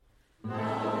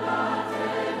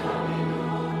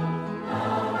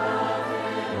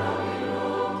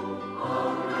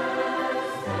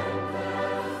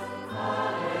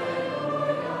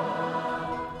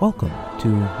Welcome to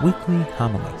Weekly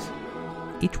Homilies.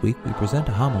 Each week we present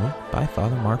a homily by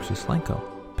Father Mark Suslenko,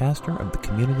 pastor of the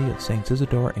community of Saints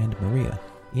Isidore and Maria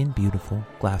in beautiful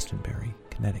Glastonbury,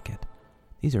 Connecticut.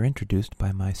 These are introduced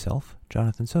by myself,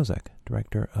 Jonathan Sozak,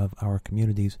 director of our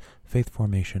community's Faith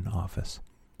Formation Office.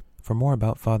 For more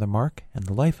about Father Mark and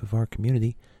the life of our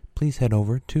community, please head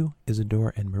over to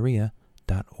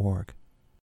isidoreandmaria.org.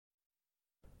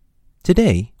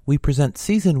 Today, we present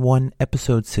Season 1,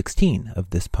 Episode 16 of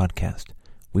this podcast.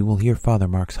 We will hear Father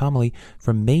Mark's homily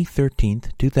from May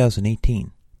 13th,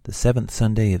 2018, the 7th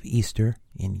Sunday of Easter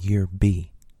in Year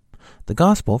B. The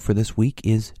Gospel for this week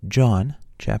is John,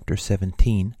 chapter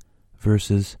 17,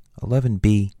 verses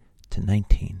 11b to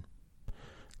 19.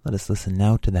 Let us listen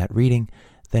now to that reading,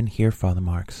 then hear Father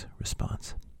Mark's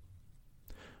response.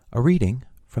 A reading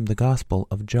from the Gospel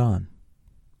of John.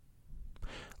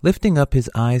 Lifting up his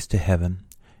eyes to heaven,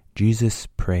 Jesus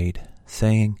prayed,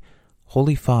 saying,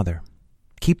 Holy Father,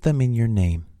 keep them in your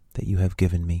name that you have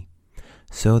given me,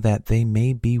 so that they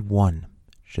may be one,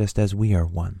 just as we are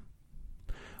one.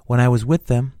 When I was with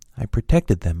them, I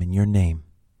protected them in your name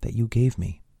that you gave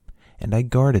me, and I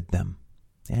guarded them,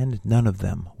 and none of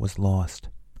them was lost,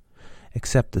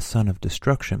 except the son of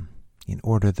destruction, in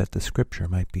order that the scripture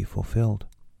might be fulfilled.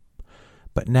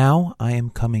 But now I am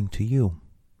coming to you.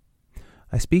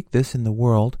 I speak this in the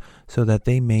world so that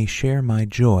they may share my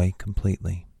joy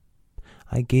completely.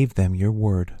 I gave them your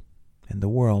word, and the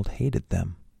world hated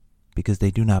them, because they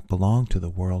do not belong to the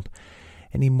world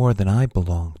any more than I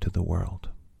belong to the world.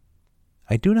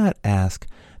 I do not ask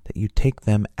that you take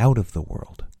them out of the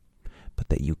world, but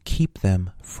that you keep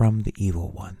them from the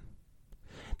evil one.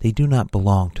 They do not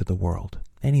belong to the world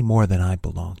any more than I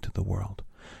belong to the world.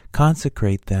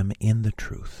 Consecrate them in the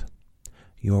truth.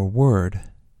 Your word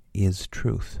is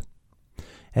truth.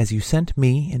 As you sent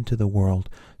me into the world,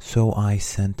 so I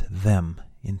sent them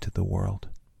into the world.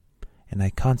 And I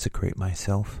consecrate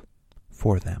myself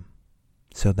for them,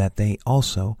 so that they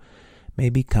also may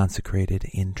be consecrated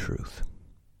in truth.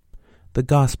 The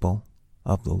Gospel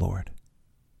of the Lord.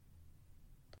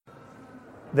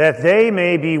 That they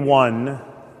may be one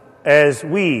as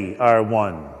we are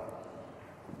one.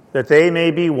 That they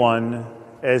may be one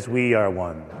as we are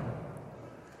one.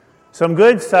 Some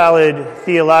good, solid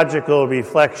theological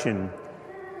reflection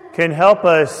can help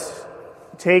us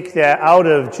take that out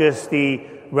of just the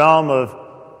realm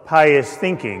of pious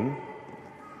thinking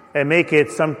and make it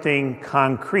something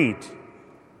concrete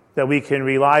that we can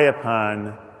rely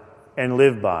upon and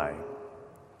live by.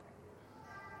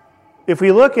 If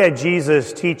we look at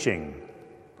Jesus' teaching,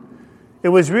 it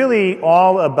was really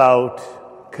all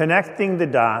about connecting the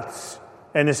dots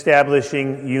and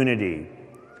establishing unity,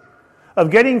 of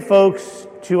getting folks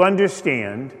to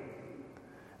understand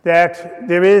that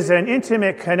there is an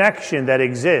intimate connection that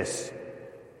exists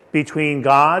between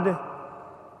God,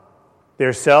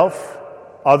 their self,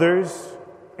 others,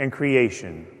 and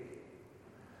creation.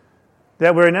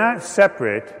 That we're not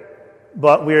separate,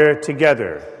 but we're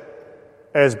together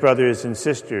as brothers and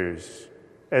sisters,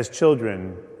 as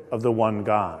children of the one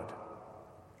God.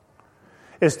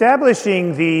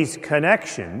 Establishing these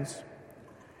connections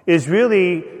is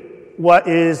really what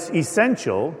is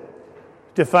essential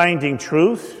to finding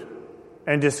truth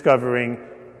and discovering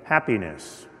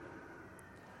happiness.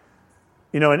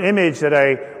 You know, an image that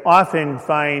I often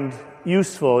find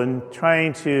useful in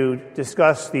trying to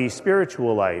discuss the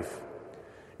spiritual life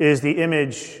is the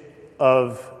image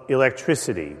of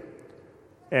electricity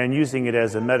and using it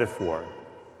as a metaphor.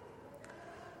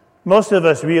 Most of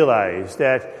us realize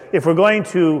that if we're going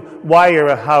to wire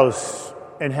a house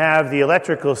and have the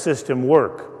electrical system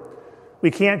work, we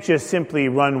can't just simply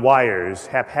run wires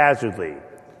haphazardly,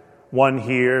 one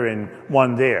here and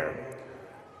one there.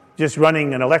 Just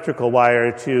running an electrical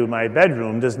wire to my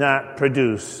bedroom does not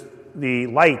produce the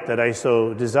light that I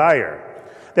so desire.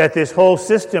 That this whole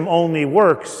system only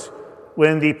works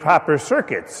when the proper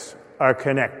circuits are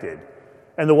connected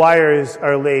and the wires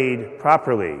are laid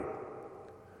properly.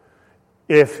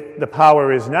 If the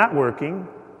power is not working,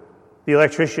 the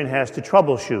electrician has to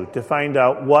troubleshoot to find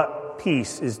out what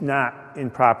piece is not in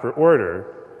proper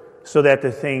order so that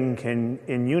the thing can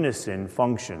in unison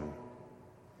function.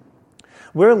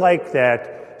 We're like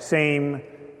that same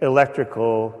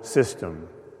electrical system.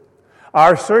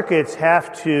 Our circuits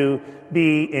have to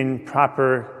be in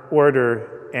proper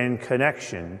order and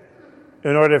connection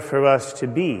in order for us to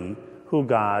be who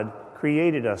God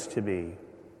created us to be.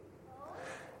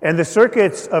 And the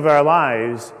circuits of our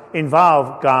lives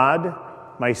involve God,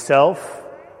 myself,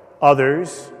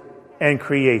 others, and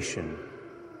creation.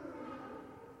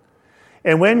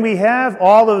 And when we have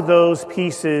all of those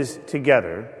pieces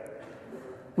together,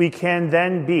 we can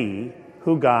then be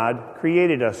who God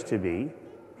created us to be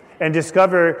and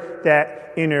discover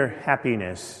that inner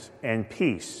happiness and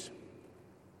peace.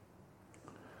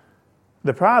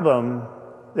 The problem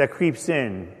that creeps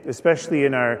in, especially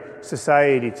in our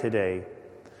society today,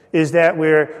 is that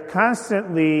we're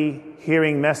constantly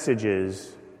hearing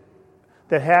messages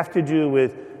that have to do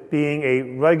with being a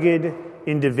rugged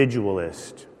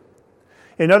individualist.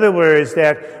 In other words,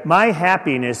 that my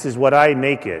happiness is what I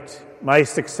make it. My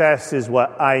success is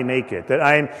what I make it. That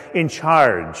I'm in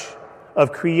charge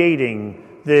of creating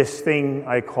this thing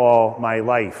I call my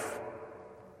life.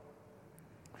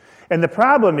 And the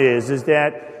problem is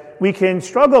that we can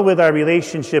struggle with our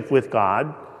relationship with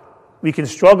God. We can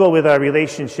struggle with our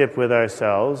relationship with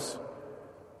ourselves.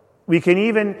 We can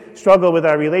even struggle with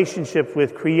our relationship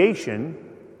with creation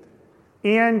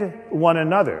and one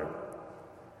another.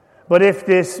 But if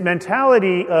this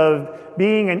mentality of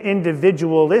being an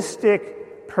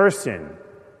individualistic person,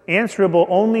 answerable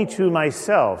only to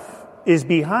myself, is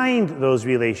behind those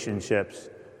relationships,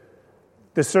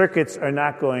 the circuits are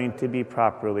not going to be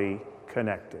properly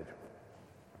connected.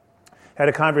 Had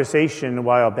a conversation a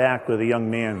while back with a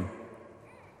young man.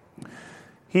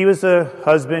 He was a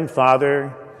husband,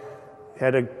 father,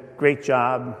 had a great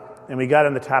job, and we got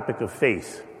on the topic of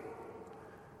faith.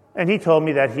 And he told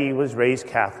me that he was raised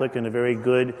Catholic in a very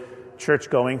good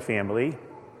church-going family,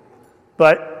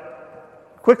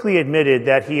 but quickly admitted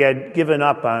that he had given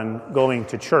up on going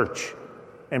to church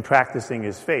and practicing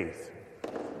his faith.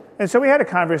 And so we had a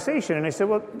conversation, and I said,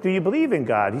 well, do you believe in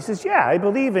God? He says, yeah, I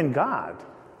believe in God.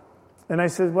 And I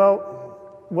said,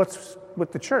 well, what's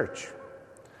with the church?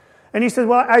 And he said,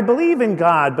 well, I believe in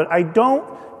God, but I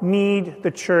don't need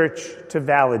the church to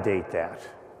validate that.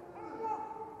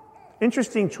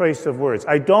 Interesting choice of words.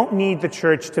 I don't need the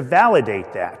church to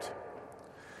validate that.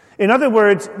 In other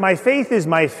words, my faith is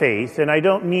my faith, and I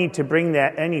don't need to bring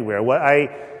that anywhere. What I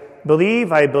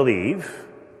believe,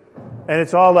 and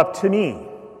it's all up to me.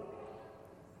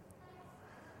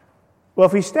 Well,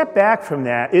 if we step back from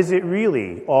that, is it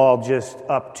really all just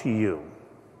up to you?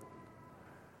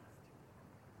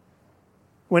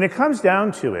 When it comes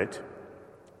down to it,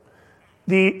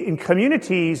 the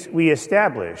communities we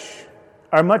establish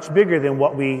are much bigger than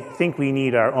what we think we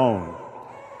need our own.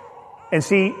 And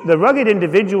see, the rugged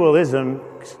individualism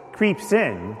creeps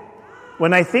in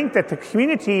when I think that the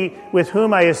community with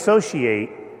whom I associate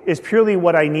is purely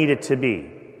what I need it to be.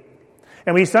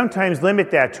 And we sometimes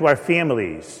limit that to our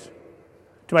families,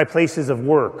 to my places of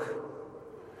work,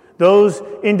 those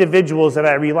individuals that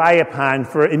I rely upon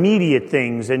for immediate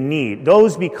things and need.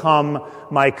 Those become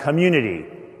my community.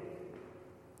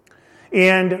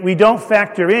 And we don't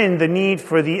factor in the need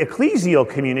for the ecclesial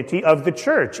community of the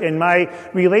church and my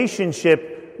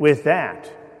relationship with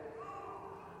that.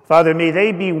 Father, may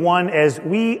they be one as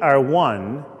we are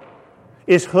one,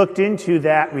 is hooked into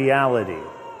that reality.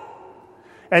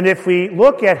 And if we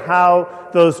look at how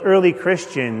those early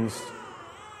Christians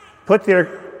put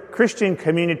their Christian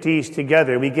communities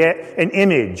together, we get an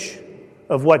image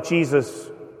of what Jesus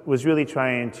was really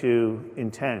trying to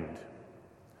intend.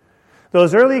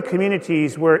 Those early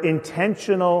communities were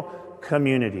intentional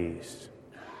communities.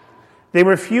 They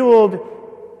were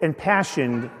fueled and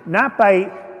passioned not by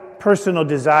personal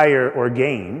desire or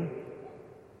gain.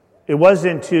 It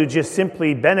wasn't to just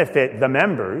simply benefit the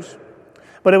members,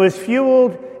 but it was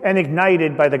fueled and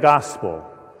ignited by the gospel.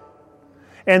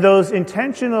 And those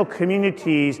intentional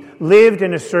communities lived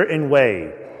in a certain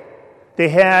way. They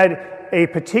had a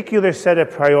particular set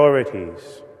of priorities.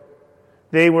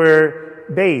 They were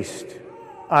based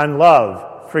on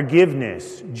love,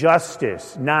 forgiveness,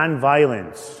 justice,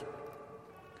 nonviolence.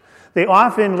 They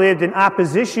often lived in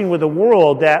opposition with a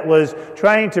world that was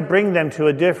trying to bring them to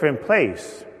a different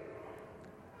place.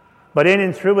 But in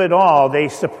and through it all, they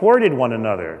supported one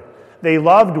another. They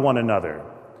loved one another.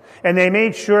 And they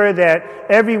made sure that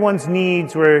everyone's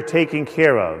needs were taken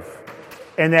care of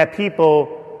and that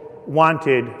people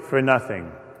wanted for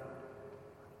nothing.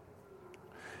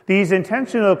 These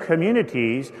intentional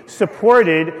communities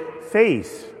supported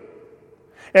faith.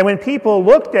 And when people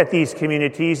looked at these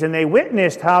communities and they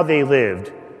witnessed how they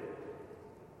lived,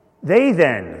 they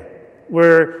then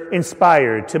were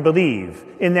inspired to believe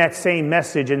in that same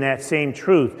message and that same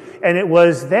truth. And it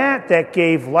was that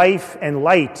gave life and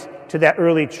light to that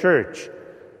early church.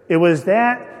 It was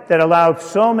that allowed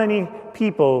so many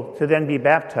people to then be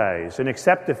baptized and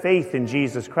accept the faith in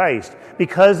Jesus Christ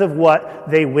because of what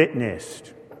they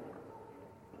witnessed.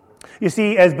 You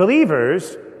see, as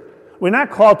believers, we're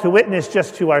not called to witness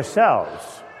just to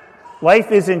ourselves.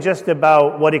 Life isn't just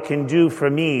about what it can do for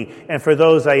me and for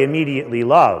those I immediately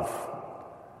love.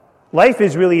 Life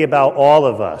is really about all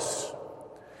of us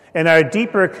and our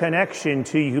deeper connection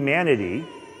to humanity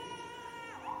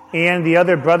and the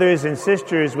other brothers and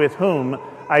sisters with whom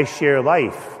I share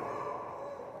life.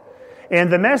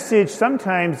 And the message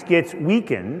sometimes gets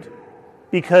weakened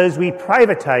because we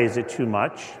privatize it too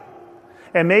much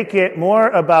and make it more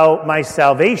about my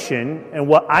salvation and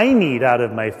what I need out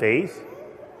of my faith,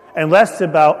 and less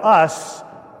about us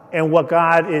and what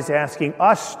God is asking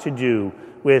us to do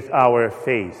with our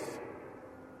faith.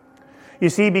 You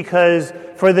see, because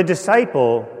for the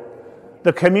disciple,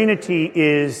 the community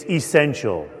is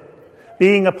essential.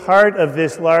 Being a part of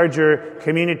this larger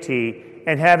community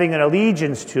and having an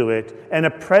allegiance to it and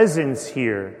a presence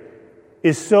here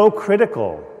is so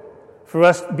critical for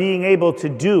us being able to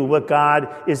do what God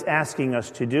is asking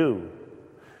us to do.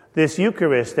 This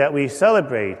Eucharist that we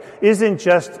celebrate isn't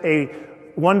just a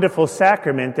wonderful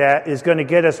sacrament that is going to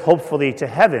get us hopefully to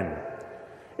heaven.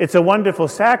 It's a wonderful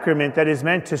sacrament that is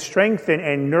meant to strengthen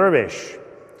and nourish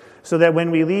so that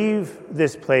when we leave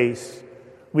this place,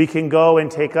 we can go and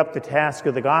take up the task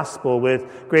of the gospel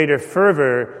with greater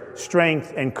fervor,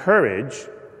 strength, and courage,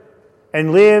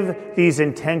 and live these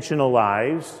intentional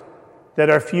lives that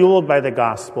are fueled by the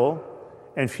gospel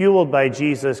and fueled by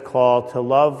Jesus' call to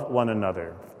love one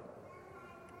another.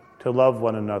 To love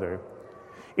one another.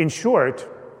 In short,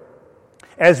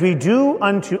 as we do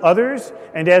unto others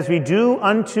and as we do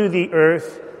unto the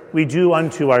earth, we do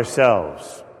unto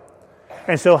ourselves.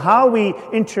 And so how we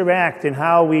interact and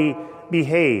how we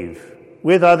behave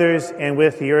with others and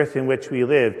with the earth in which we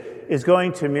live is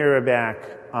going to mirror back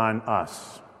on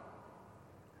us.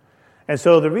 And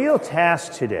so the real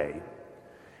task today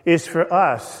is for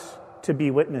us to be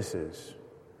witnesses,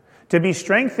 to be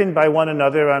strengthened by one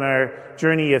another on our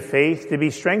journey of faith, to be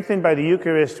strengthened by the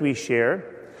Eucharist we share,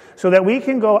 so that we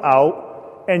can go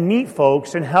out and meet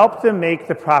folks and help them make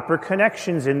the proper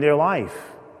connections in their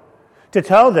life. To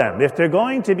tell them if they're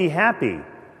going to be happy,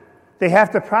 they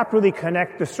have to properly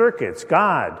connect the circuits: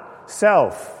 God,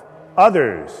 self,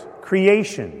 others,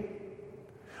 creation.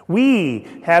 We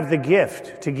have the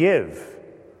gift to give.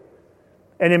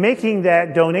 And in making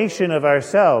that donation of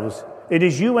ourselves, it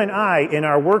is you and I in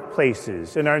our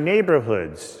workplaces, in our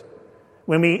neighborhoods,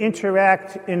 when we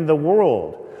interact in the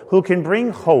world, who can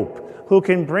bring hope, who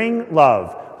can bring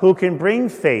love, who can bring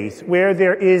faith where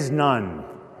there is none.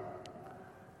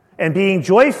 And being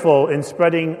joyful in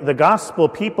spreading the gospel,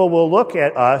 people will look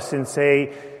at us and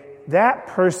say, that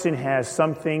person has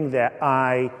something that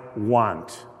I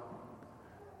want.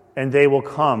 And they will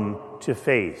come to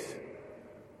faith.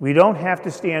 We don't have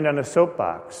to stand on a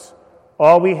soapbox.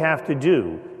 All we have to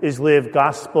do is live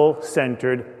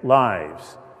gospel-centered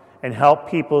lives and help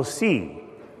people see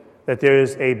that there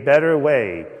is a better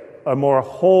way, a more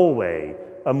whole way,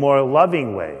 a more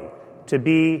loving way to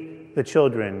be the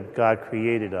children God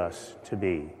created us to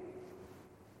be.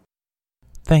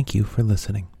 Thank you for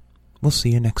listening. We'll see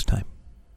you next time.